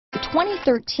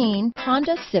2013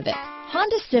 Honda Civic.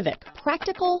 Honda Civic,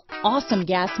 practical, awesome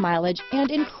gas mileage, and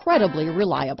incredibly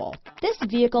reliable. This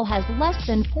vehicle has less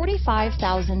than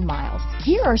 45,000 miles.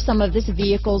 Here are some of this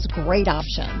vehicle's great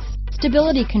options: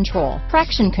 stability control,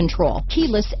 traction control,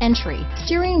 keyless entry,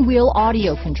 steering wheel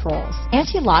audio controls,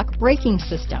 anti-lock braking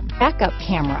system, backup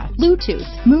camera, Bluetooth,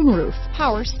 moonroof,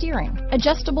 power steering,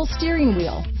 adjustable steering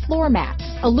wheel, floor mats,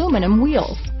 aluminum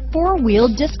wheels, four-wheel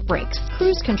disc brakes,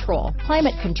 cruise control,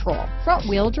 climate control,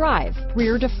 front-wheel drive,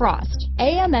 rear defrost,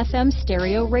 AM/FM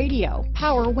stereo radio,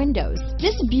 power windows.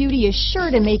 This beauty is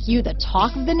sure to make you the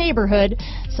talk of the neighborhood,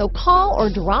 so call or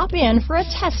drop in for a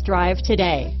test drive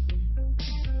today.